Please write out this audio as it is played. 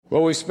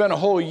Well, we spent a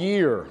whole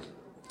year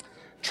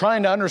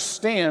trying to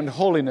understand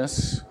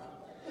holiness,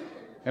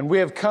 and we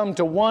have come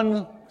to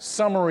one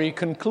summary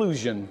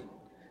conclusion,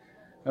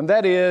 and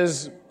that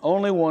is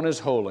only one is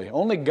holy.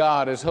 Only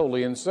God is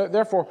holy, and so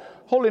therefore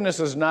holiness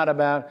is not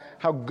about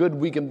how good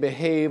we can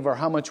behave or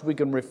how much we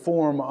can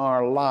reform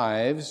our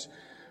lives.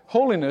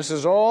 Holiness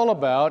is all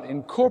about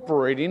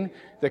incorporating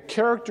the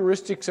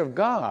characteristics of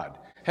God,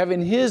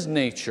 having His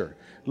nature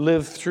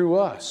live through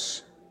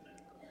us.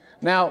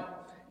 Now,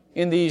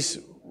 in these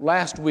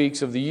last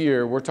weeks of the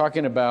year, we're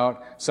talking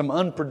about some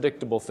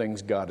unpredictable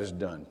things God has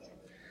done,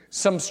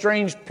 some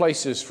strange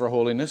places for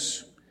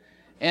holiness,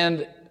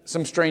 and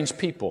some strange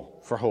people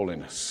for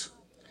holiness.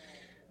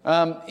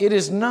 It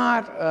is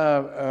not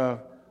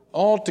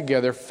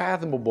altogether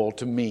fathomable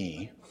to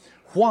me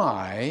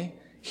why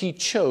He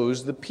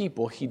chose the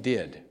people He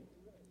did.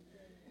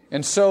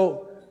 And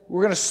so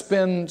we're going to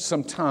spend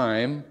some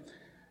time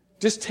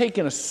just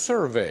taking a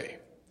survey,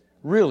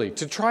 really,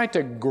 to try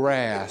to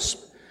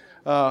grasp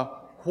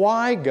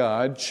why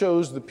God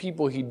chose the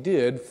people He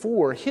did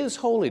for His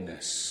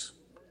holiness.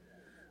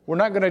 We're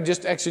not going to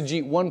just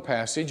exegete one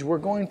passage. We're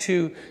going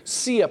to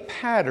see a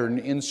pattern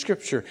in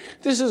Scripture.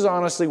 This is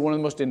honestly one of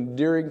the most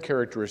endearing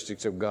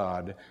characteristics of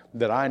God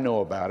that I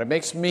know about. It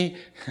makes me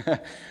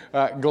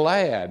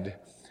glad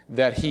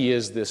that He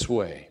is this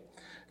way,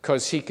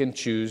 because He can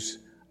choose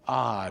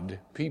odd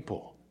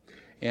people.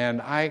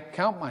 And I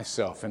count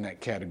myself in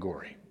that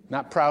category.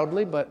 Not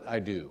proudly, but I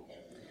do.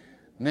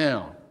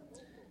 Now,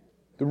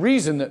 the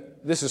reason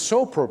that this is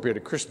so appropriate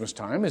at Christmas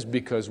time is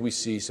because we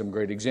see some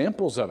great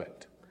examples of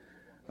it.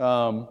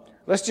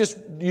 Let's just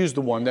use the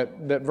one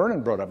that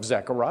Vernon brought up,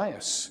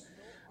 Zacharias.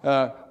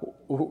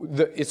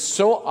 It's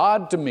so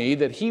odd to me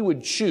that he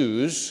would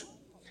choose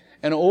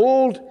an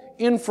old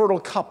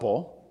infertile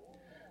couple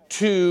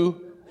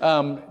to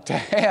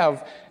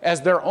have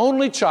as their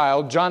only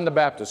child John the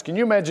Baptist. Can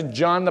you imagine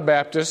John the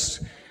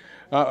Baptist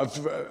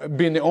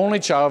being the only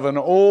child of an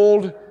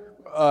old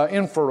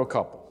infertile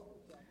couple?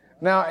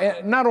 Now,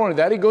 not only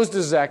that, he goes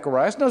to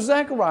Zacharias. Now,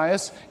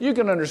 Zacharias, you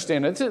can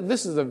understand it.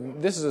 This is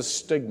a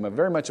stigma,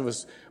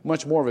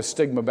 much more of a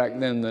stigma back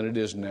then than it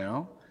is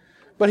now.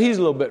 But he's a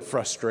little bit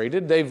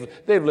frustrated. They've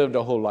lived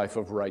a whole life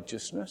of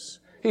righteousness.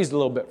 He's a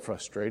little bit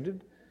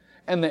frustrated.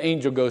 And the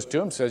angel goes to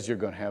him, says, "You're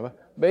going to have a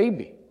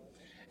baby."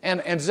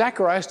 And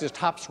Zacharias just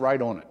hops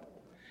right on it.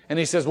 And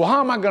he says, "Well, how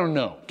am I going to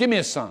know? Give me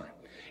a sign."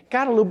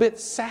 Got a little bit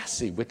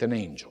sassy with an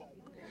angel.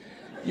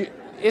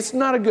 It's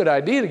not a good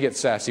idea to get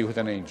sassy with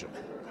an angel.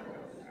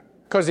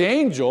 Because the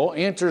angel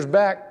answers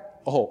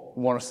back, "Oh,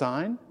 want a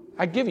sign?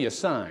 I give you a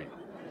sign."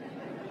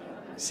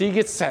 See, he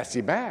gets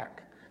sassy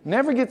back.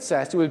 Never get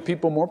sassy with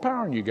people more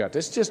power than you got.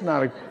 It's just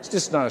not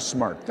a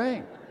smart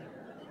thing.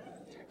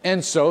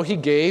 And so he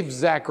gave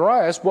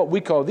Zacharias what we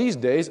call these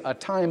days a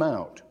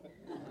timeout.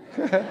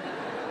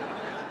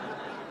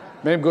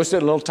 Made him go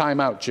sit in a little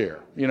timeout chair,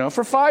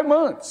 for 5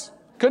 months.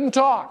 Couldn't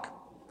talk.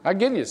 I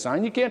give you a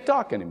sign, you can't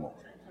talk anymore.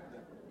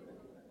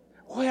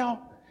 Well,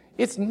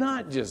 it's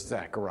not just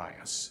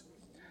Zacharias.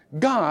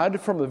 God,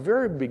 from the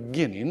very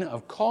beginning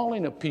of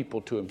calling a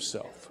people to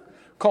Himself,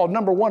 called,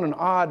 number one, an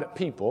odd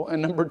people,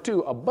 and number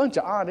two, a bunch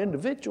of odd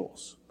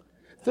individuals.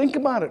 Think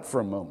about it for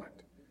a moment.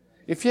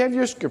 If you have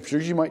your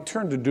scriptures, you might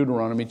turn to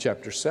Deuteronomy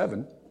chapter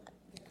 7.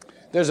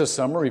 There's a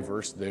summary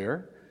verse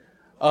there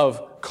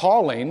of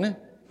calling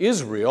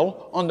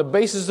Israel on the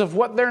basis of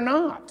what they're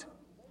not,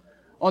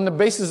 on the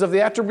basis of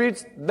the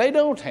attributes they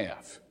don't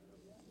have.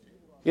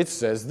 It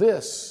says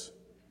this,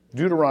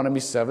 Deuteronomy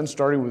 7,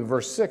 starting with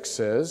verse 6,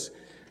 says,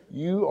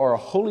 "You are a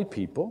holy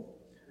people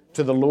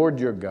to the Lord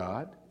your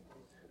God.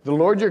 The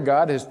Lord your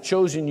God has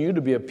chosen you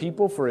to be a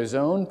people for His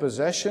own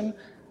possession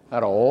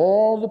out of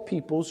all the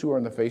peoples who are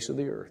on the face of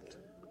the earth.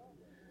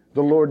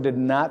 The Lord did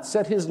not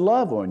set His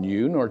love on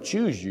you, nor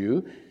choose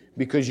you,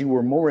 because you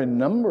were more in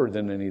number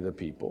than any of the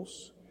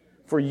peoples.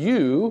 For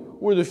you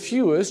were the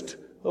fewest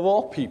of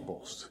all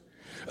peoples."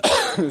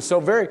 So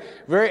very,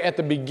 very at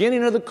the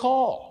beginning of the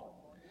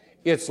call,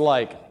 it's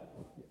like,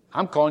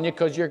 I'm calling you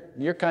because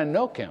you're kind of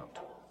no count.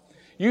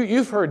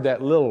 You've heard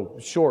that little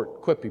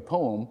short, quippy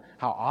poem,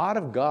 "How odd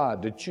of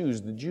God to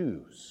choose the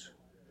Jews."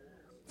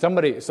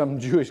 Some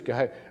Jewish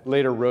guy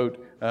later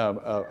wrote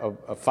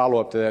a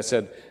follow-up to that,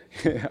 said,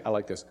 I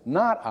like this,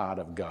 "Not odd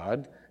of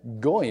God,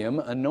 goyim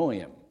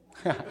anoyim."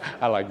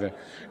 I like that.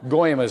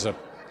 Goyim is a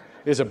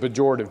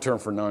pejorative term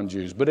for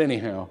non-Jews. But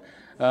anyhow,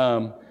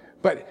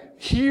 but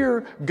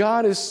here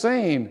God is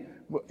saying,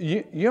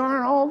 you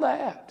aren't all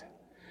that.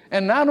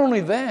 And not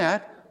only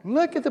that,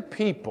 look at the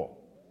people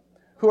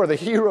who are the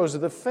heroes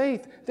of the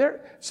faith.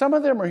 Some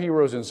of them are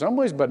heroes in some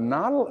ways, but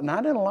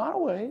not in a lot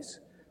of ways.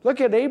 Look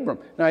at Abram.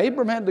 Now,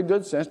 Abram had the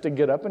good sense to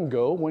get up and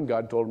go when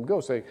God told him to go.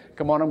 Say,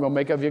 "Come on, I'm going to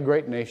make of you a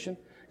great nation.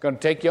 Going to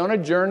take you on a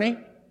journey,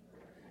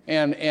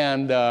 and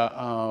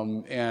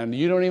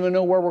you don't even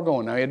know where we're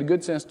going." Now, he had the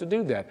good sense to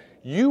do that.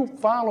 You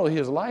follow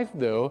his life,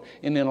 though,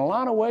 and in a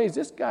lot of ways,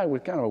 this guy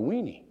was kind of a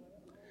weenie.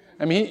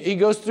 I mean, he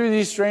goes through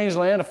these strange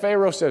land. And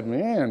Pharaoh said,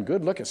 "Man,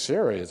 good look at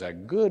Sarah is a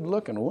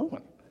good-looking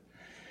woman."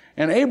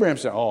 And Abraham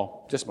said,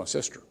 "Oh, just my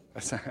sister."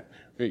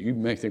 You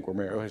may think we're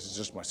married. Oh, it's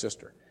just my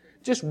sister.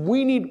 Just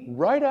weaned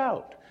right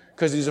out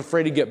because he's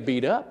afraid to get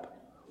beat up.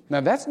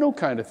 Now, that's no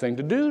kind of thing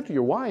to do to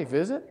your wife,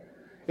 is it?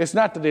 It's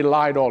not that they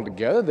lied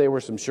altogether. They were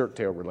some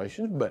shirt-tail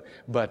relations,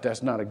 but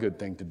that's not a good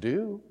thing to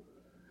do.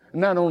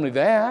 Not only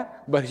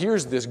that, but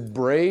here's this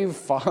brave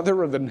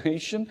father of the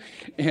nation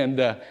and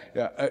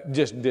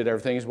just did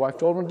everything his wife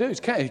told him to do. He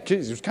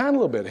was kind of a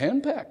little bit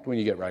henpecked when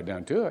you get right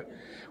down to it.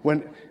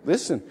 When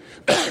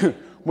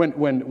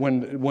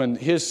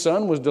his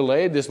son was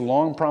delayed, this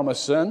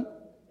long-promised son,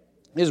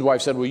 his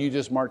wife said, well, you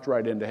just march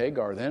right into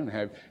Hagar then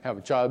and have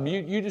a child.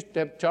 You just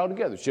have a child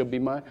together. She'll be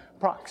my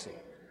proxy.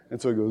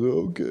 And so he goes,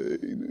 okay.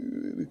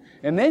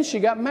 And then she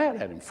got mad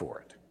at him for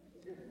it.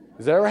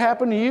 Has that ever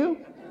happened to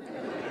you?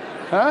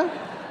 Huh?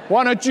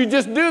 Why don't you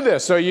just do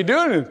this? So you're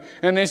doing it.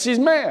 And then she's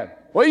mad.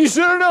 Well, you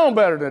should have known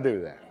better to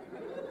do that.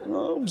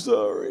 Oh, I'm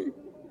sorry.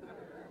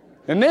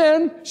 And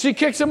then she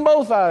kicks them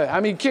both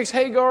out. Kicks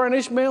Hagar and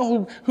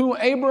Ishmael, who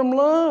Abram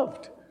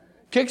loved.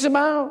 Kicks them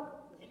out.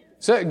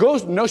 So it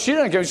goes, no, she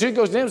doesn't kick him. She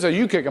goes to him and says,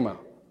 you kick him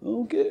out.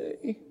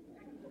 Okay.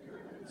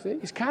 See,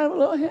 he's kind of a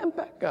little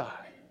henpecked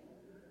guy.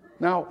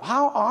 Now,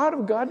 how odd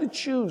of God to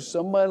choose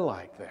somebody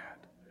like that.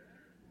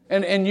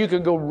 And you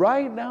could go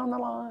right down the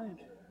line.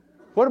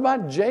 What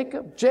about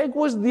Jacob? Jacob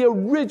was the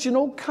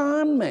original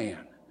con man.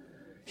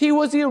 He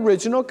was the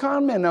original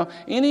con man. Now,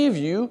 any of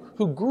you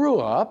who grew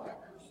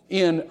up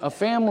in a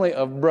family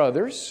of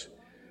brothers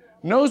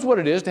knows what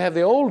it is to have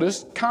the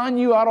oldest con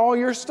you out all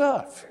your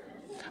stuff.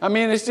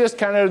 It's just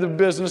kind of the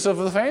business of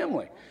the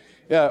family.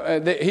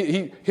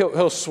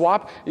 He'll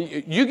swap.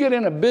 You get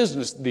in a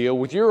business deal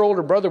with your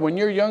older brother when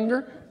you're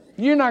younger,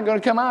 you're not going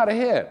to come out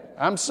ahead.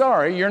 I'm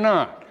sorry, you're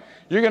not.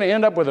 You're going to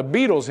end up with a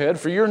Beatles head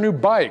for your new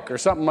bike or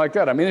something like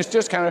that. It's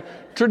just kind of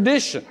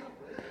tradition.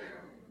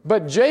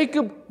 But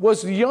Jacob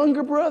was the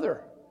younger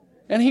brother,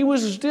 and he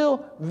was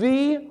still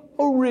the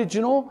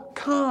original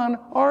con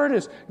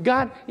artist.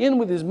 Got in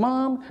with his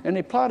mom, and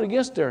they plotted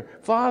against their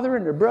father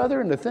and their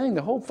brother and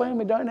the whole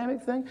family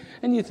dynamic thing.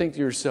 And you think to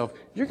yourself,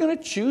 you're going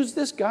to choose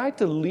this guy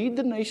to lead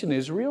the nation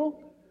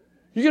Israel?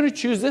 You're going to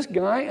choose this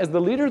guy as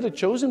the leader of the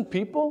chosen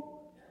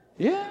people?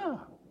 Yeah.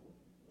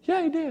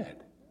 Yeah, he did.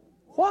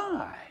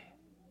 Why?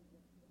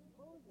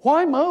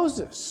 Why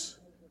Moses?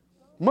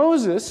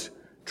 Moses,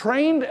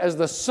 trained as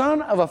the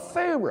son of a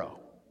Pharaoh,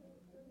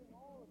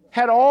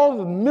 had all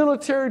the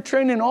military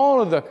training,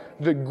 all of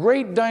the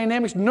great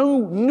dynamics,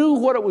 knew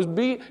what it was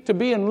to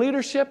be in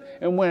leadership.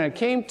 And when it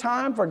came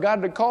time for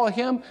God to call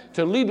him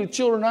to lead the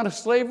children out of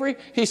slavery,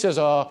 he says,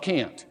 oh, I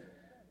can't.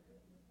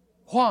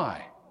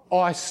 Why? Oh,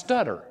 I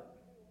stutter.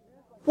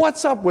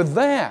 What's up with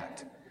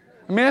that?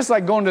 That's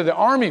like going to the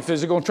army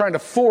physical and trying to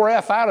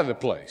 4F out of the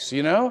place,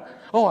 you know?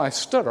 Oh, I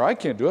stutter. I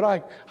can't do it.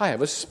 I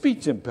have a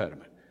speech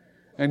impediment.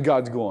 And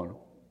God's going,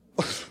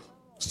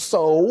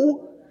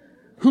 so?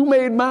 Who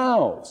made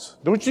mouths?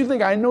 Don't you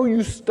think I know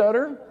you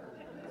stutter?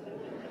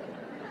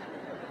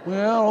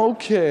 Well,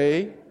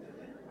 okay.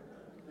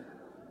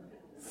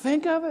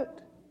 Think of it.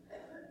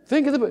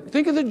 Think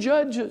of the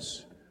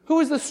judges. Who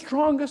was the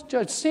strongest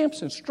judge?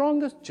 Samson,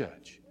 strongest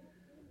judge.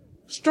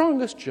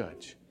 Strongest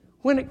judge.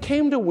 When it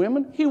came to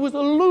women, he was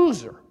a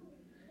loser.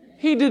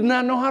 He did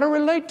not know how to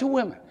relate to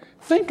women.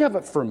 Think of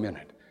it for a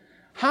minute.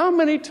 How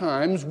many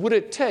times would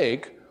it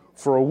take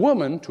for a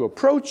woman to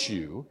approach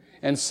you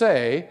and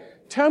say,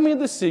 tell me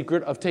the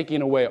secret of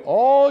taking away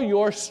all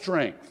your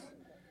strength,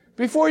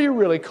 before you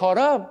really caught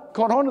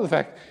on to the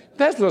fact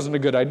that wasn't a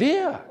good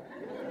idea.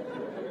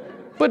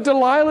 But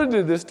Delilah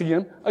did this to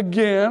him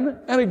again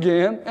and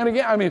again and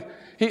again.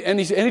 He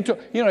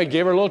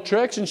gave her little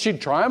tricks, and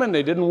she'd try them, and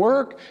they didn't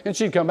work, and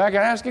she'd come back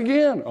and ask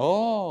again.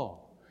 Oh,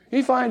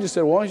 he finally just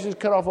said, well, you just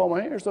cut off all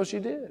my hair, so she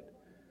did.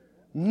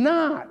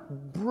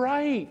 Not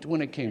bright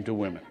when it came to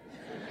women.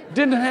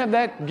 Didn't have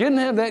that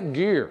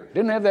gear,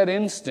 didn't have that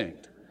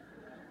instinct.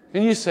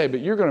 And you say, but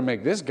you're going to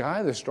make this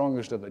guy the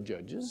strongest of the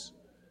judges?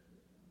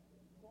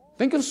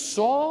 Think of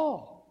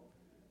Saul.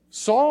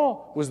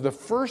 Saul was the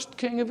first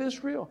king of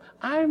Israel.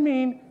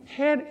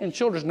 Head and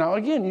shoulders. Now,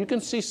 again, you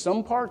can see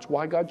some parts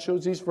why God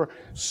chose these for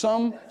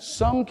some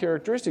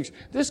characteristics.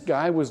 This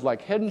guy was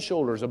like head and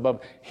shoulders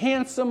above,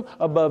 handsome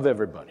above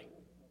everybody.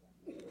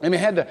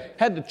 Had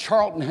the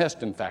Charlton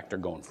Heston factor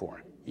going for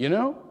him, you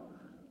know?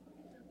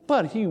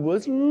 But he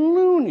was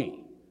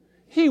loony.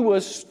 He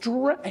would just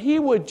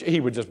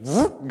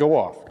go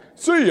off.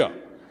 See ya.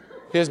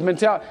 His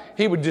mentality,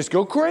 he would just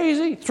go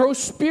crazy, throw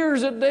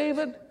spears at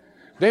David.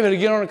 David would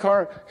get on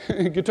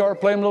a guitar,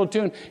 play him a little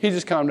tune. He'd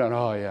just calm down.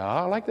 Oh, yeah,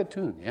 I like that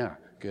tune. Yeah,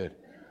 good.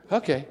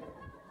 Okay.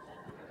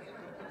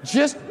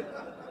 Just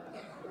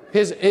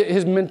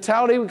his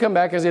mentality would come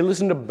back as he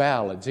listened to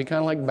ballads. He kind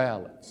of liked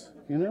ballads,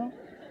 you know?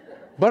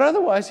 But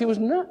otherwise, he was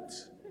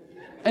nuts.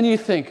 And you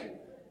think,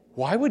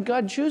 why would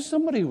God choose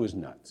somebody who was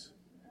nuts?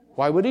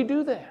 Why would he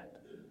do that?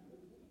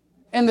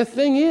 And the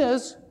thing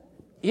is,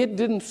 it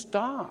didn't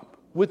stop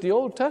with the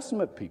Old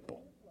Testament people.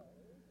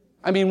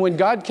 When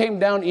God came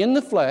down in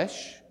the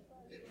flesh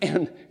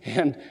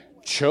and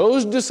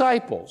chose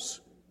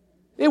disciples,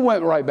 it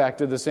went right back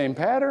to the same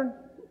pattern.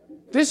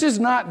 This is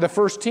not the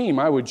first team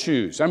I would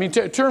choose. I mean,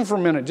 turn for a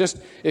minute,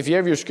 just if you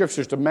have your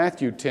scriptures, to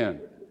Matthew 10.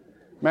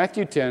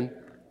 Matthew 10,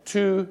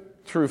 2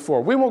 through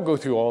 4. We won't go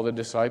through all the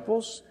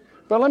disciples,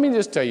 but let me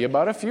just tell you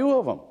about a few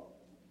of them.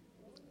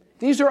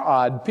 These are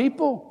odd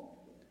people.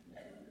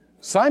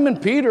 Simon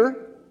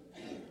Peter,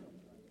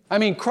 I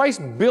mean,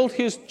 Christ built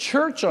his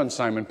church on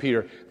Simon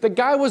Peter. The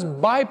guy was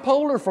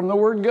bipolar from the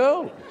word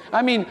go.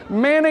 I mean,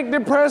 manic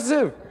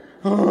depressive.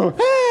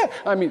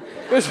 I mean,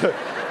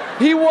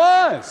 he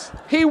was.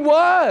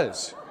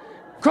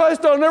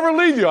 Christ, I'll never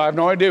leave you. I have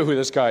no idea who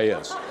this guy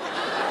is.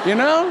 You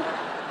know?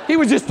 He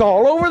was just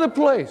all over the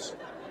place.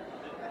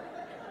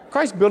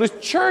 Christ built his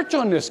church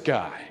on this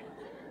guy.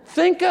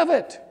 Think of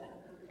it.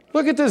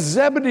 Look at the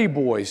Zebedee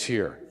boys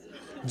here.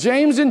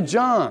 James and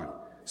John,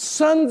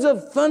 sons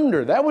of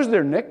thunder. That was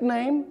their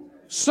nickname.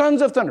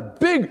 Sons of thunder.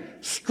 Big,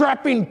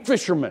 strapping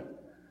fishermen.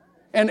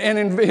 And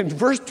in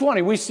verse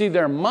 20, we see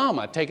their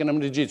mama taking them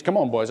to Jesus. Come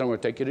on, boys, I'm going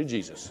to take you to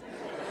Jesus.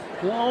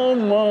 Oh,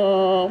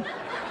 Mom.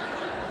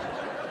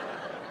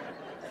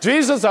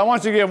 Jesus, I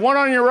want you to give one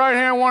on your right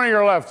hand, one on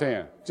your left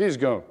hand. Jesus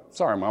goes,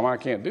 sorry, Mom, I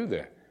can't do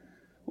that.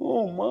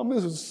 Oh, Mom,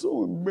 this is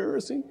so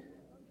embarrassing.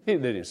 They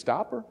didn't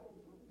stop her.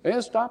 They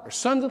didn't stop her.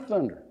 Sons of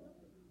thunder.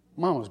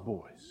 Mama's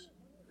boys.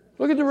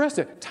 Look at the rest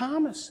of it.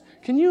 Thomas,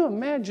 can you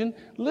imagine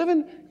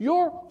living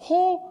your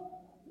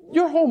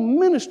whole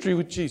ministry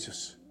with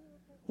Jesus?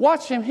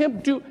 Watching him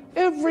do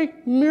every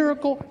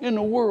miracle in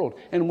the world.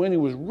 And when he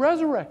was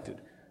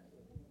resurrected,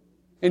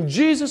 and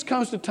Jesus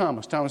comes to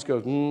Thomas, Thomas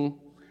goes,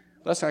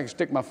 unless I can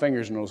stick my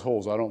fingers in those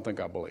holes, I don't think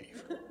I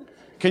believe.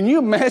 Can you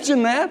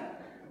imagine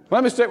that?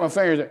 Let me stick my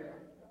fingers in.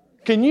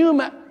 Can you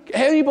imagine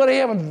anybody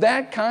having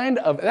that kind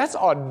of, that's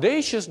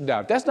audacious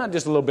doubt. That's not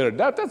just a little bit of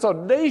doubt, that's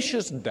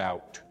audacious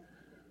doubt.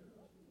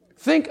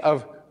 Think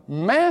of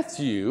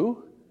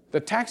Matthew, the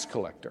tax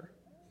collector,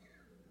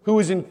 who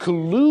is in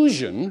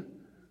collusion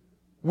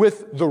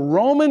with the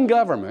Roman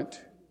government,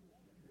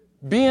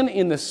 being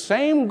in the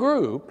same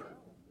group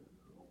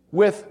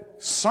with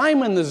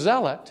Simon the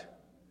Zealot,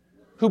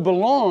 who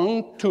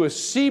belonged to a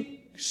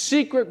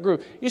secret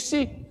group. You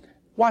see,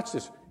 watch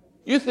this.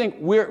 You think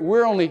we're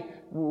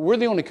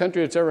the only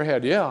country that's ever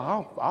had,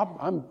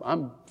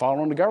 I'm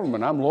following the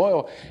government, I'm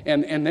loyal.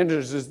 And then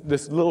there's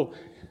this little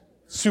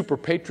super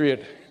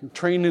patriot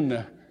trained in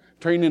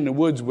the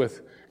woods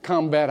with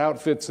combat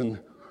outfits and,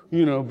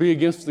 be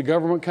against the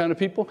government kind of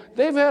people.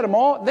 They've had them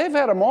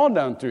all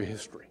down through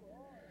history.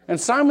 And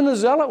Simon the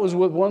Zealot was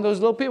with one of those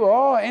little people.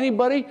 Oh,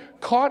 anybody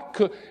caught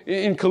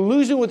in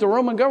collusion with the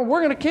Roman government,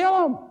 we're going to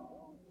kill them.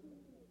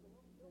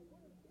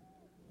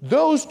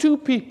 Those two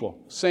people,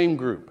 same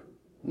group.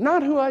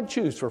 Not who I'd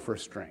choose for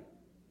first string.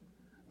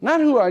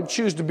 Not who I'd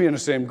choose to be in the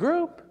same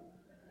group.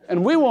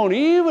 And we won't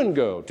even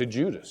go to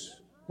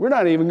Judas. We're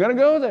not even going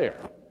to go there.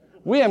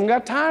 We haven't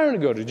got time to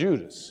go to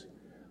Judas.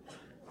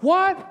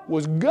 What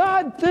was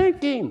God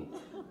thinking?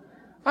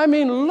 I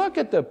mean, look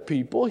at the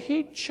people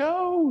he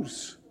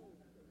chose.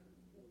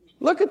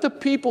 Look at the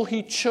people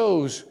he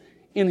chose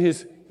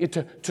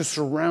to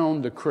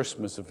surround the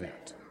Christmas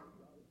event.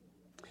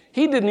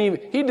 He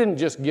didn't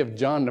just give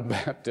John the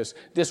Baptist,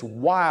 this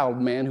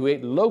wild man who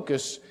ate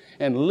locusts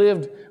and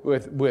lived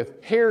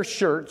with hair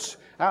shirts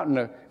out in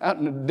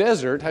the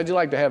desert. How'd you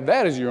like to have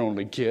that as your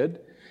only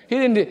kid? He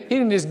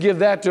didn't just give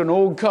that to an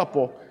old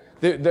couple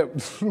that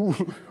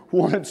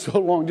wanted so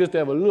long just to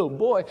have a little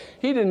boy.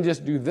 He didn't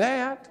just do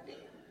that.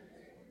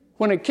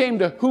 When it came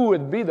to who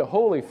would be the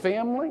Holy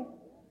Family,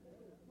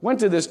 went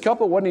to this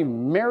couple, wasn't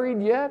even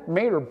married yet,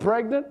 made her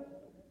pregnant,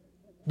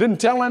 didn't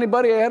tell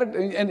anybody I had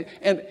it,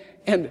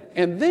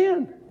 and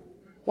then,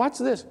 watch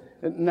this.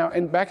 Now,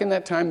 and back in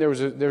that time, there was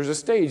a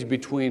stage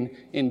between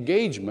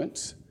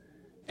engagements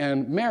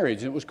and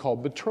marriage, and it was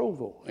called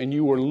betrothal, and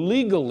you were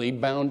legally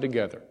bound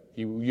together.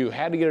 You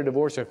had to get a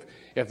divorce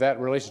if that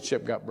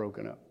relationship got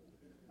broken up.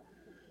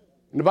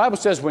 And the Bible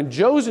says when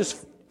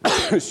Joseph,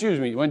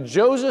 when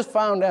Joseph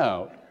found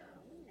out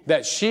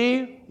that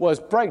she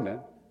was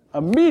pregnant,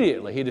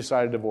 immediately he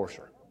decided to divorce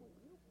her.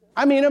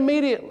 I mean,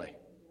 immediately.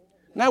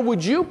 Now,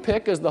 would you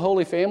pick as the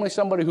Holy Family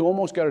somebody who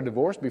almost got a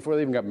divorce before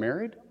they even got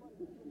married?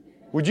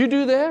 Would you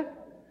do that?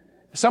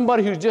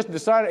 Somebody who just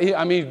decided,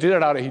 he did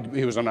it out of,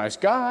 he was a nice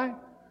guy,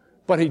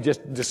 but he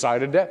just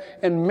decided that.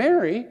 And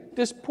Mary,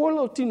 this poor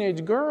little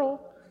teenage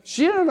girl,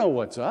 she didn't know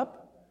what's up.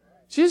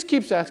 She just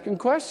keeps asking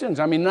questions.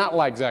 I mean, not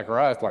like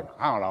Zacharias, like,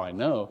 how do I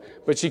know?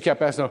 But she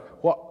kept asking,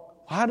 well,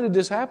 how did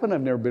this happen?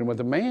 I've never been with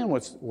a man.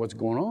 What's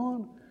going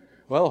on?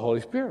 Well, the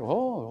Holy Spirit.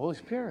 Oh, the Holy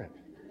Spirit.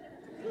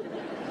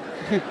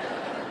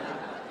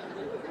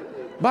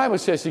 Bible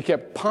says she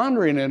kept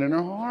pondering it in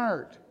her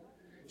heart.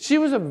 She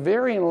was a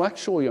very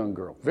intellectual young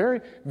girl,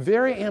 very,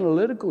 very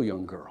analytical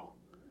young girl.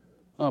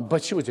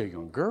 But she was a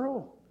young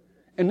girl.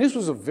 And this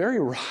was a very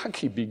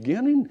rocky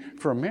beginning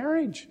for a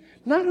marriage.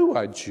 Not who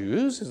I'd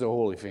choose as the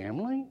Holy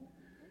Family.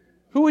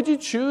 Who would you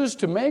choose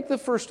to make the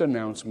first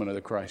announcement of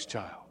the Christ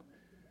child?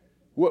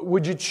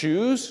 Would you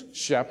choose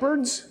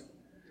shepherds?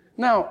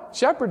 Now,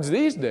 shepherds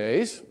these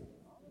days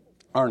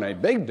aren't a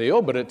big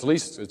deal, but at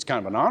least it's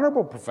kind of an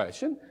honorable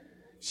profession.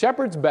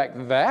 Shepherds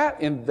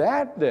in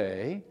that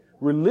day,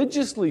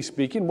 religiously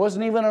speaking,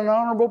 wasn't even an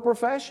honorable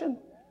profession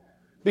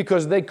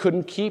because they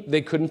couldn't keep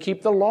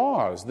the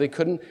laws. They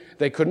couldn't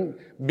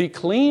be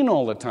clean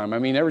all the time. I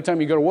mean, every time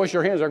you go to wash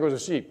your hands, there goes a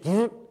sheep.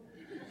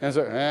 And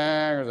so,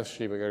 there's a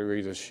sheep. I got to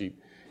raise a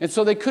sheep. And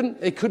so they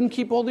couldn't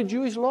keep all the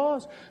Jewish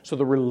laws. So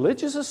the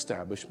religious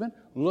establishment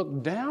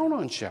looked down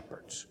on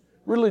shepherds,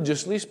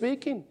 religiously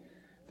speaking.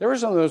 There were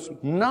some of those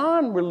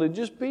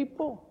non-religious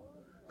people.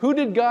 Who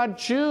did God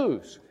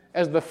choose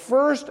as the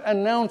first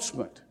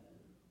announcement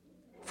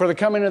for the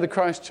coming of the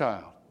Christ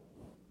child?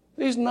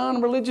 These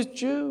non-religious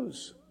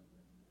Jews.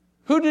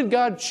 Who did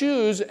God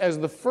choose as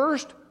the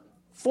first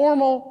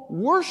formal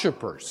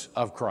worshipers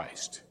of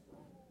Christ?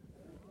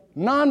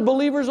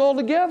 Non-believers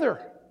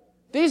altogether.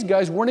 These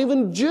guys weren't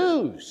even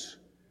Jews.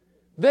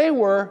 They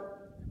were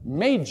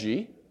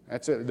Magi.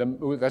 That's what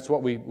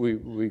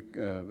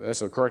that's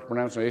the correct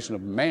pronunciation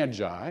of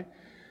Magi.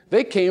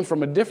 They came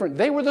from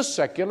they were the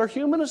secular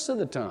humanists of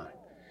the time.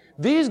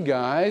 These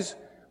guys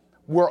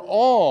were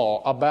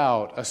all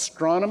about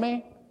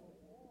astronomy.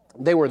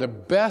 They were the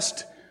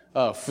best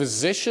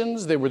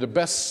physicians. They were the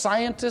best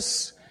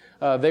scientists.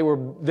 They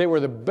were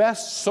the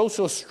best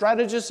social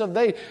strategists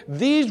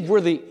these were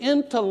the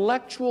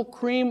intellectual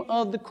cream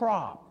of the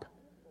crop.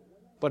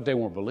 But they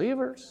weren't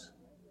believers.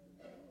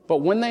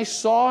 But when they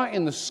saw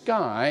in the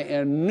sky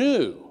and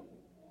knew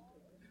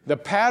the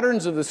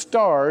patterns of the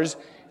stars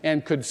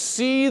and could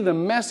see the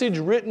message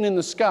written in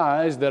the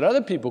skies that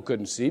other people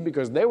couldn't see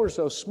because they were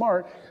so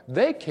smart,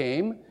 they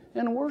came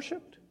and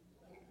worshiped.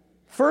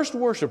 First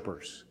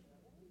worshipers,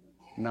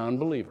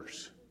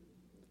 non-believers.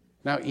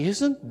 Now,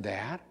 isn't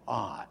that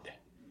odd?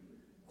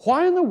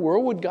 Why in the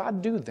world would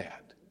God do that?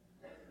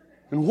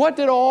 And what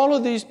did all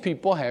of these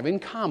people have in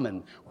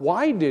common?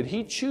 Why did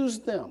He choose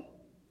them?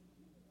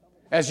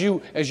 As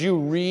you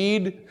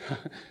read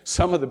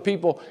some of the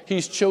people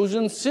He's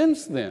chosen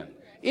since then,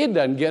 it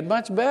doesn't get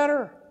much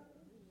better.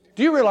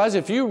 Do you realize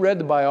if you read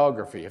the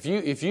biography,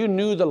 if you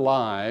knew the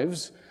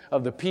lives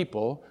of the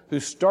people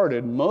who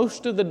started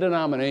most of the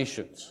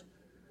denominations,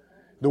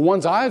 the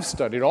ones I've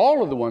studied,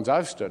 all of the ones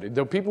I've studied,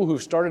 the people who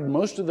started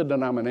most of the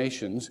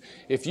denominations,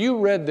 if you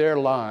read their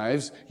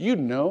lives, you'd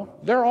know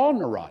they're all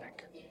neurotic.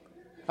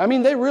 I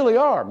mean, they really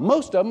are.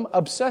 Most of them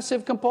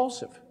obsessive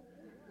compulsive.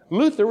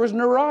 Luther was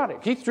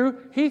neurotic. He threw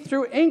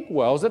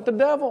inkwells at the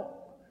devil.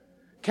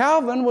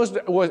 Calvin was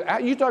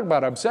you talk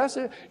about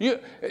obsessive.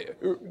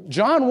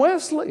 John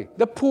Wesley,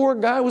 the poor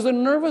guy, was a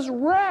nervous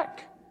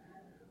wreck.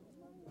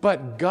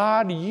 But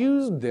God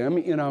used them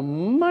in a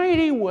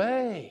mighty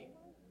way,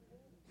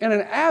 in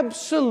an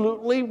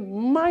absolutely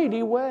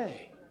mighty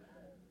way,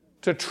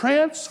 to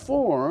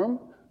transform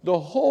the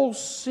whole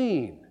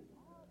scene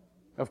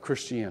of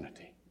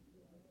Christianity.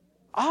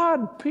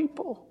 Odd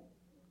people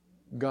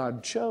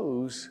God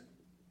chose,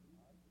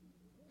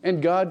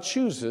 and God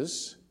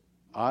chooses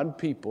odd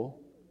people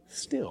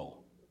still.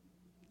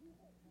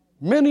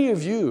 Many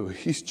of you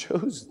He's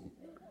chosen.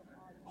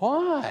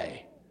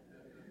 Why?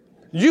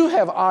 You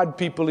have odd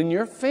people in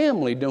your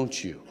family,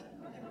 don't you?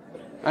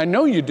 I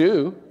know you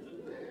do.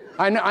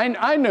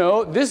 I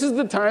know this is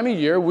the time of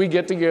year we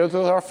get together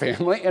with our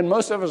family, and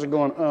most of us are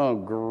going, oh,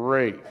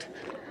 great.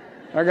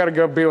 I got to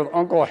go be with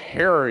Uncle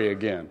Harry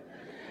again.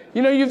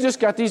 You know, you've just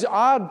got these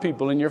odd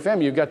people in your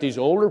family. You've got these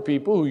older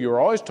people who you're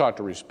always taught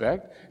to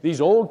respect,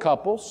 these old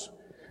couples,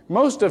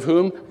 most of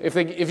whom, if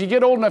you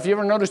get old enough, you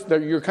ever notice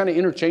that you're kind of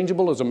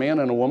interchangeable as a man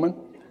and a woman?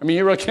 I mean,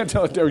 you really can't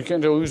tell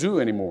who's who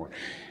anymore.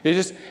 It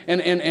just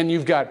and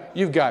you've got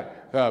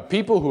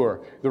people who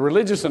are the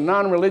religious and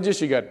non-religious.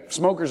 You got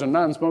smokers and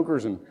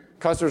non-smokers and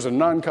cussers and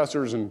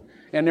non-cussers,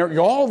 and you're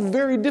all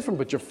very different,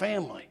 but you're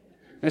family.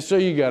 And so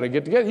you got to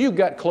get together. You've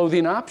got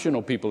clothing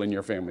optional people in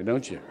your family,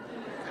 don't you?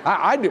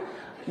 I do.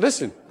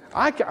 Listen,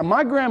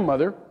 my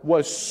grandmother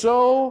was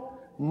so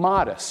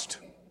modest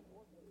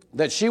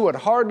that she would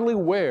hardly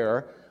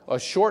wear a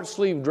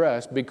short-sleeve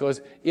dress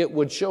because it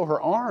would show her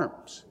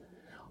arms.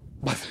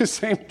 By the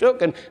same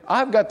token,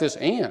 I've got this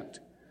aunt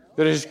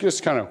that is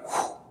just kind of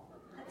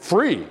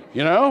free,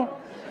 you know?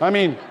 I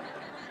mean,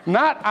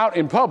 not out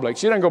in public.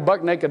 She doesn't go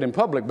buck naked in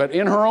public, but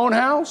in her own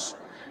house,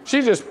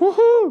 she just,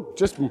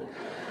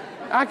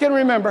 I can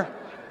remember.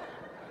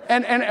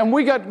 And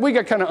we got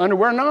kind of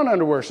underwear,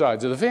 non-underwear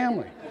sides of the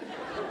family.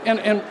 And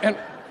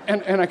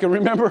I can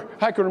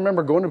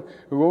remember going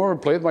over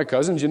and play with my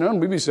cousins, you know,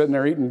 and we'd be sitting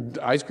there eating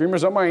ice cream or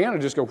something. My aunt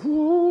would just go,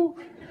 whoo,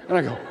 and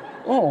I go,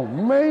 oh,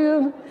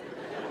 man.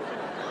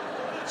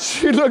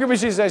 She'd look at me,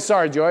 she'd say,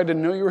 sorry, Joe, I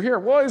didn't know you were here.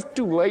 Well, it's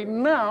too late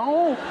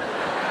now.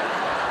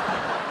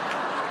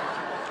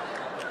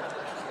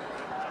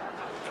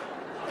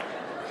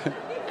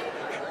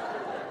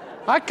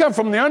 I come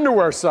from the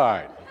underwear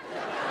side.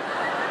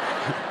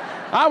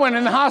 I went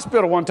in the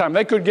hospital one time.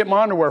 They couldn't get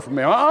my underwear from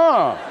me.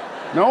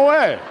 No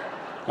way.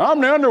 I'm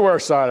the underwear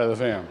side of the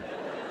family,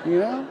 you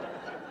know?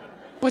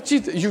 But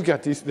you've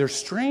got they're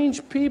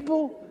strange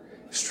people.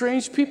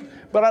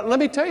 But let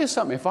me tell you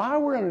something. If I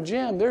were in a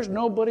jam, there's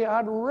nobody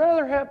I'd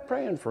rather have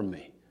praying for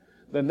me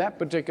than that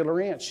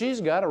particular aunt.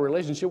 She's got a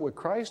relationship with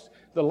Christ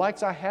the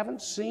likes I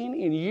haven't seen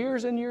in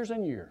years and years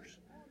and years.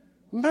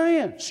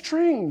 Man,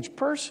 strange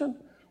person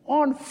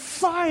on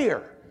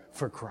fire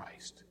for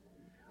Christ.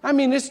 I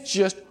mean, it's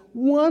just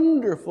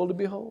wonderful to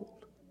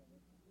behold.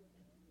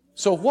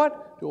 So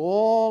what do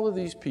all of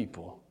these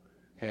people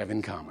have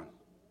in common?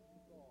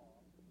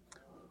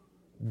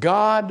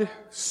 God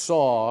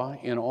saw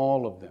in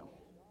all of them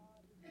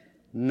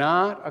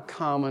not a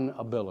common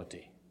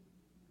ability,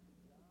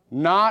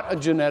 not a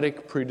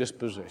genetic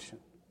predisposition,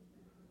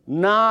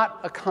 not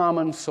a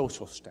common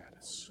social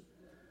status,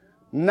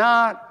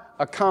 not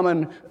a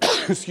common,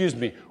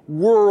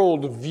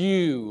 world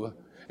view,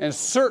 and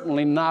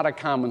certainly not a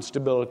common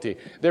stability.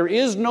 There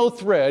is no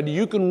thread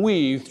you can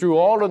weave through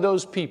all of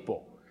those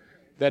people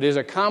that is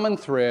a common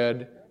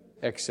thread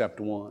except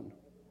one.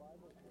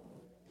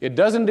 It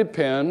doesn't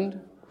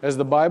depend, as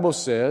the Bible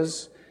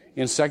says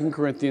in 2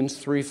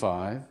 Corinthians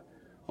 3:5,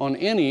 on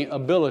any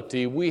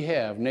ability we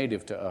have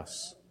native to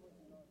us.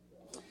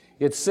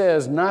 It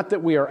says, not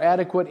that we are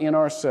adequate in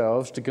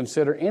ourselves to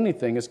consider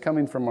anything as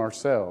coming from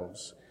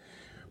ourselves,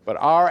 but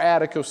our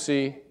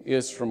adequacy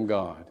is from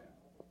God.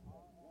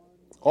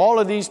 All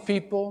of these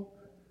people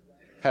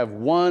have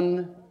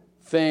one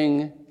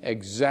thing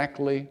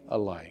exactly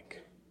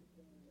alike.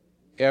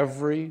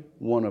 Every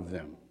one of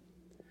them,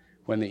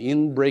 when the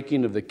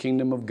inbreaking of the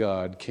kingdom of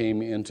God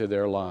came into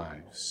their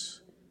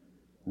lives,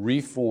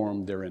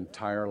 reformed their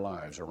entire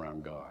lives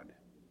around God.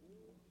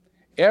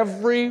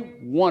 Every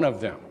one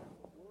of them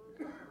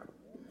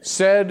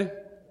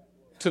said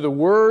to the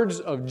words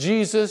of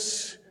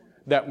Jesus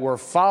that were,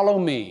 "Follow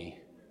me,"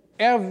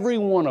 every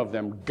one of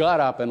them got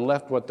up and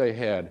left what they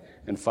had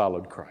and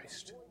followed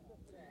Christ.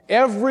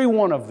 Every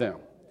one of them,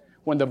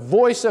 when the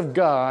voice of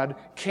God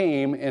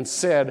came and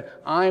said,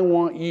 "I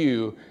want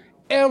you,"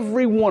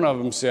 every one of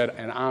them said,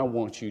 "And I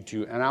want you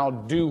to, and I'll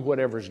do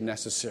whatever's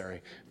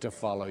necessary to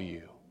follow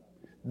you."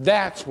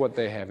 That's what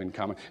they have in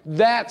common.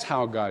 That's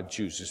how God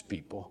chooses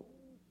people.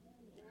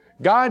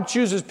 God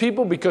chooses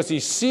people because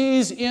He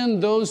sees in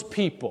those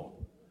people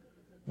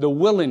the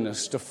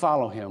willingness to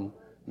follow Him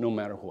no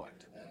matter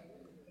what.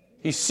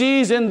 He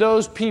sees in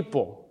those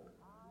people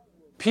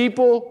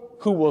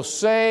who will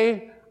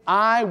say,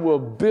 "I will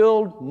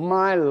build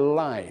my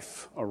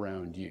life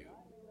around you.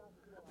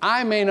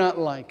 I may not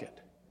like it,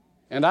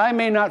 and I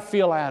may not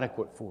feel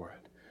adequate for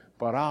it,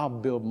 but I'll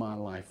build my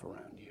life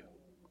around you."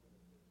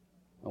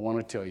 I want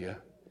to tell you,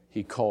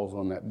 He calls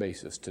on that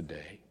basis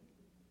today.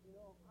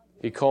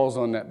 He calls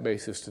on that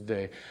basis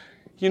today.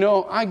 You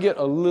know, I get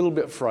a little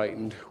bit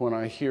frightened when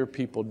I hear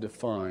people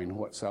define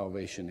what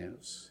salvation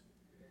is.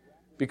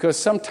 Because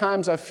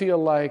sometimes I feel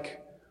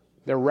like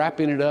they're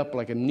wrapping it up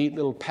like a neat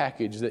little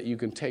package that you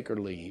can take or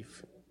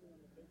leave.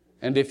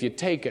 And if you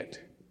take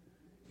it,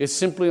 it's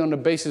simply on the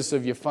basis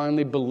of you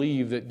finally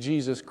believe that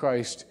Jesus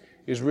Christ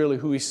is really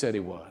who He said He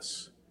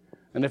was.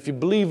 And if you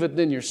believe it,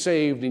 then you're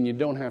saved and you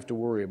don't have to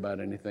worry about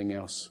anything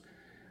else.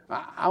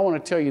 I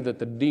want to tell you that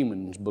the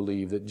demons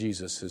believe that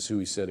Jesus is who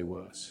He said He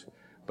was.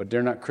 But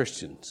they're not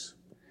Christians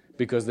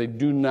because they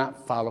do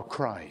not follow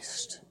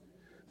Christ.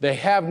 They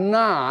have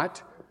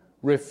not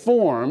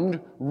reformed,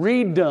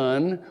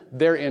 redone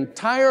their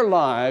entire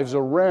lives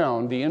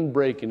around the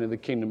inbreaking of the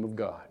kingdom of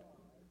God.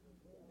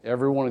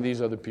 Every one of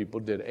these other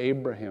people did.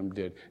 Abraham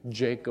did.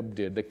 Jacob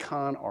did. The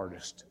con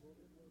artist.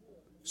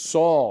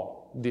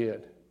 Saul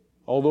did.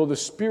 Although the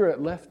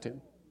Spirit left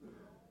him.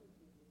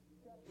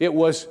 It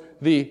was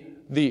the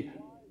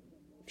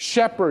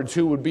shepherds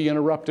who would be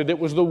interrupted. It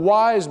was the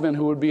wise men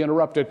who would be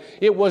interrupted.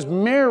 It was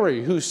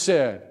Mary who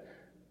said,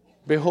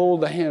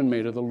 "Behold the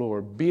handmaid of the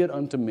Lord, be it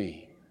unto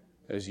me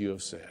as you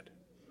have said."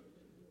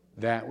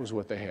 That was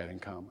what they had in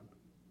common.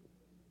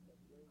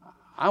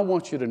 I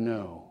want you to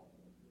know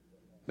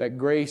that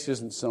grace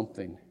isn't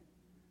something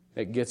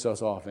that gets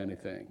us off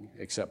anything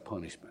except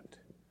punishment.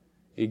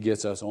 It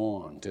gets us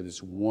on to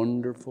this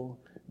wonderful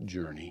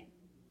journey.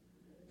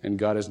 And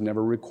God has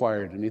never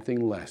required anything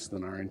less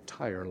than our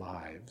entire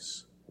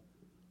lives.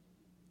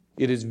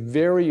 It is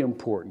very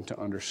important to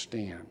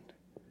understand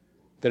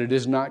that it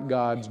is not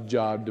God's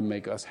job to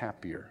make us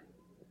happier.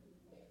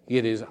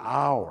 It is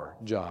our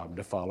job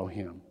to follow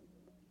Him.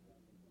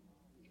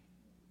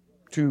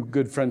 Two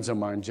good friends of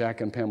mine,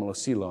 Jack and Pamela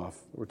Seeloff,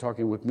 were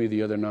talking with me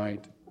the other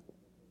night.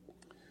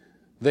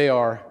 They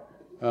are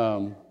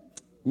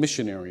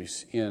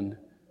missionaries in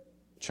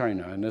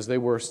China. And as they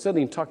were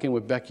sitting talking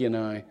with Becky and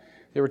I,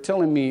 they were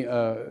telling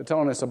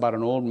us about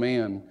an old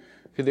man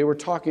who they were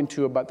talking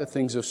to about the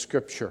things of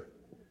Scripture.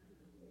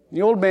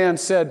 The old man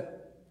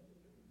said,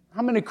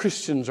 "How many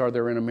Christians are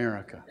there in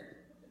America?"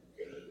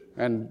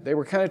 And they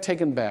were kind of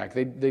taken back.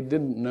 They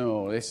didn't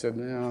know. They said,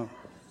 "No,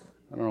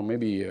 I don't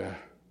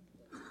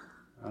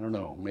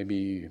know,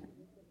 maybe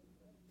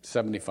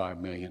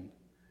 75 million.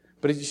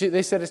 But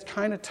they said it's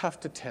kind of tough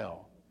to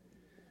tell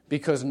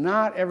because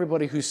not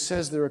everybody who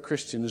says they're a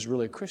Christian is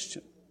really a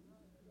Christian.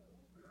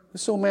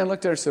 This old man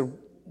looked at her and said,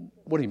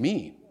 "What do you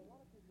mean?"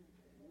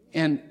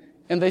 And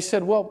they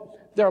said, "Well,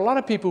 there are a lot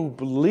of people who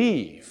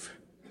believe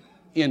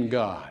in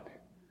God,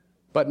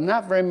 but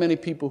not very many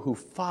people who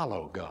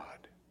follow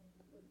God.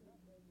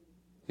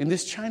 And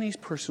this Chinese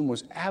person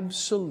was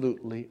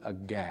absolutely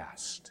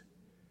aghast.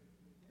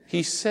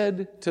 He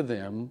said to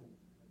them,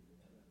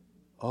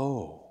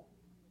 "Oh,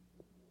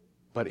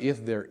 but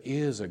if there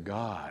is a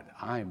God,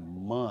 I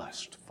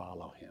must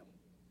follow Him."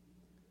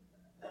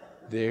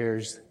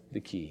 There's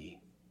the key.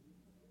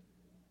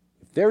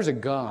 If there's a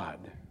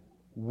God,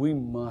 we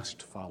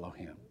must follow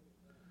Him,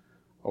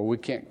 or we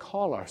can't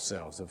call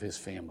ourselves of His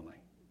family.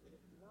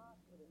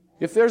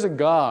 If there's a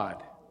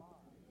God,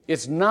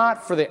 it's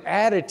not for the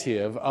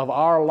additive of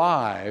our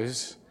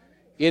lives.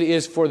 It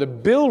is for the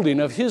building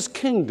of His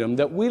kingdom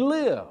that we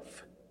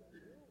live.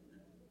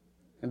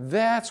 And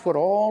that's what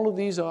all of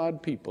these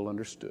odd people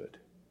understood.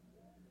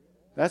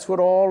 That's what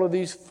all of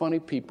these funny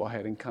people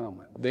had in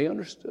common. They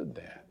understood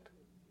that.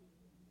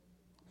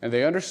 And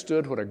they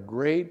understood what a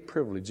great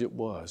privilege it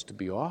was to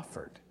be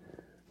offered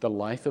the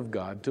life of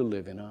God to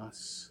live in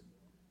us.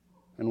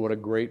 And what a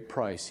great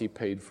price He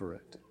paid for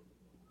it.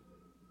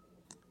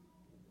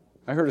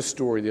 I heard a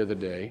story the other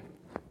day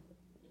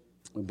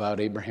about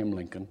Abraham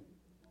Lincoln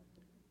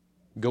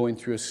going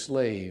through a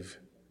slave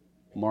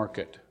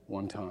market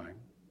one time.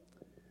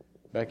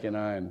 Becky and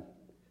I and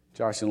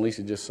Josh and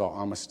Lisa just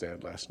saw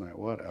Amistad last night.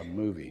 What a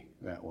movie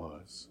that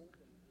was.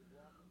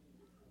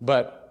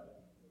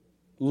 But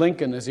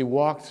Lincoln, as he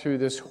walked through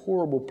this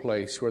horrible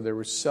place where they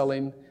were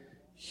selling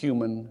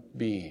human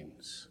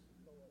beings,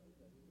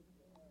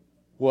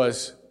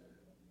 was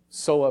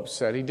so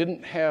upset. He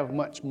didn't have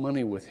much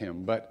money with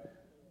him, but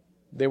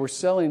they were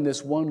selling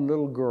this one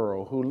little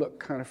girl who looked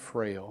kind of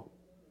frail.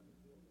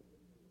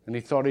 And he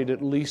thought he'd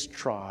at least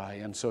try,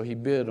 and so he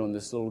bid on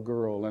this little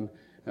girl and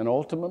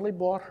ultimately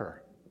bought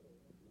her.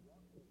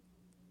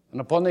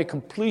 And upon the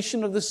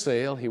completion of the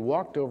sale, he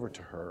walked over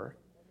to her,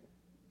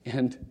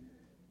 and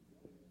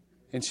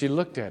she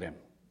looked at him.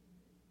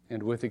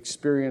 And with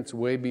experience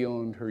way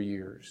beyond her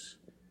years,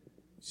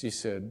 she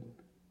said,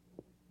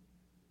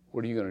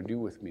 "What are you going to do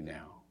with me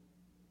now?"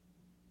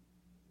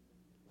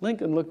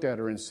 Lincoln looked at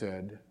her and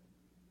said,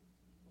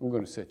 "I'm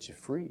going to set you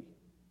free."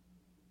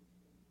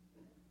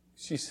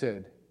 She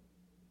said,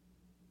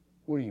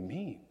 "What do you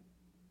mean?"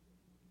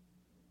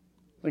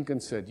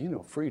 Lincoln said, "You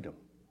know, freedom.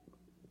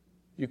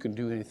 You can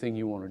do anything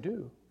you want to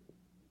do."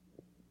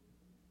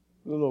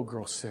 The little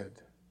girl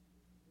said,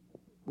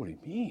 "What do you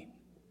mean?"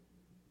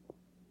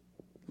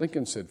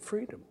 Lincoln said,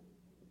 "Freedom."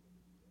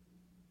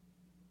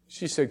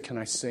 She said, "Can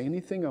I say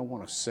anything I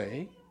want to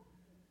say?"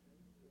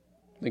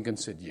 Lincoln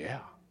said,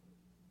 "Yeah."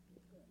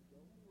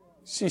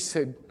 She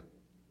said,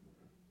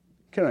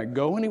 "Can I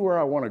go anywhere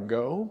I want to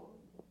go?"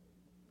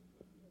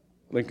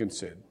 Lincoln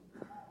said,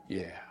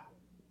 "Yeah."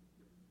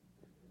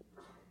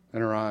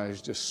 And her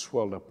eyes just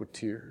swelled up with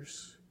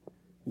tears.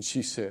 And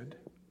she said,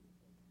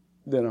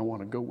 "Then I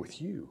want to go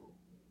with you."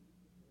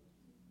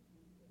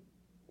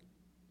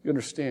 You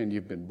understand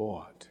you've been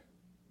bought.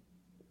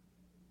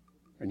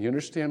 And you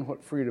understand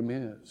what freedom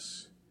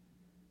is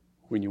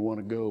when you want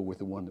to go with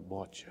the one that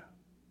bought you.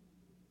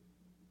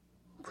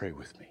 Pray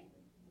with me.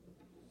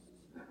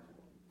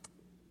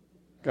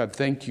 God,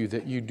 thank you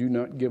that you do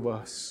not give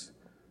us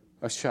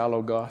a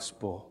shallow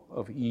gospel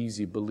of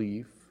easy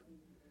belief.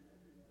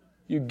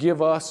 You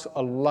give us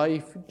a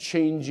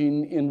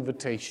life-changing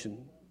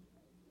invitation.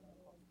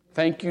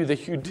 Thank you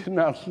that you did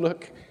not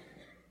look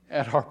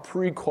at our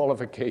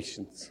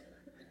pre-qualifications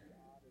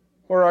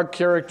or our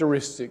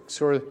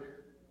characteristics or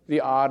the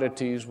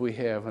oddities we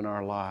have in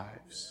our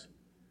lives.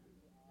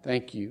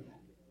 Thank you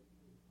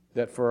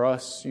that for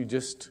us you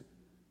just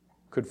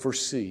could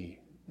foresee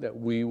that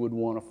we would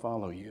want to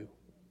follow you.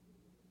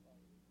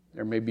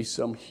 There may be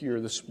some here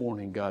this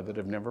morning, God, that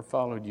have never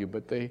followed you,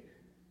 but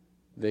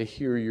they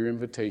hear your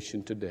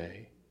invitation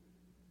today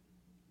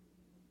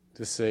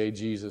to say,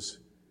 Jesus,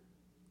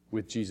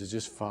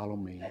 just follow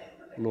me.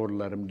 Lord,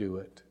 let them do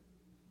it,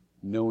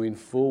 knowing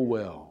full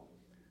well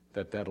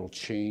that that'll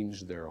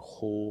change their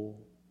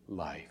whole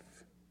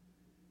life.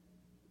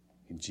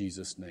 In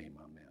Jesus' name,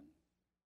 amen.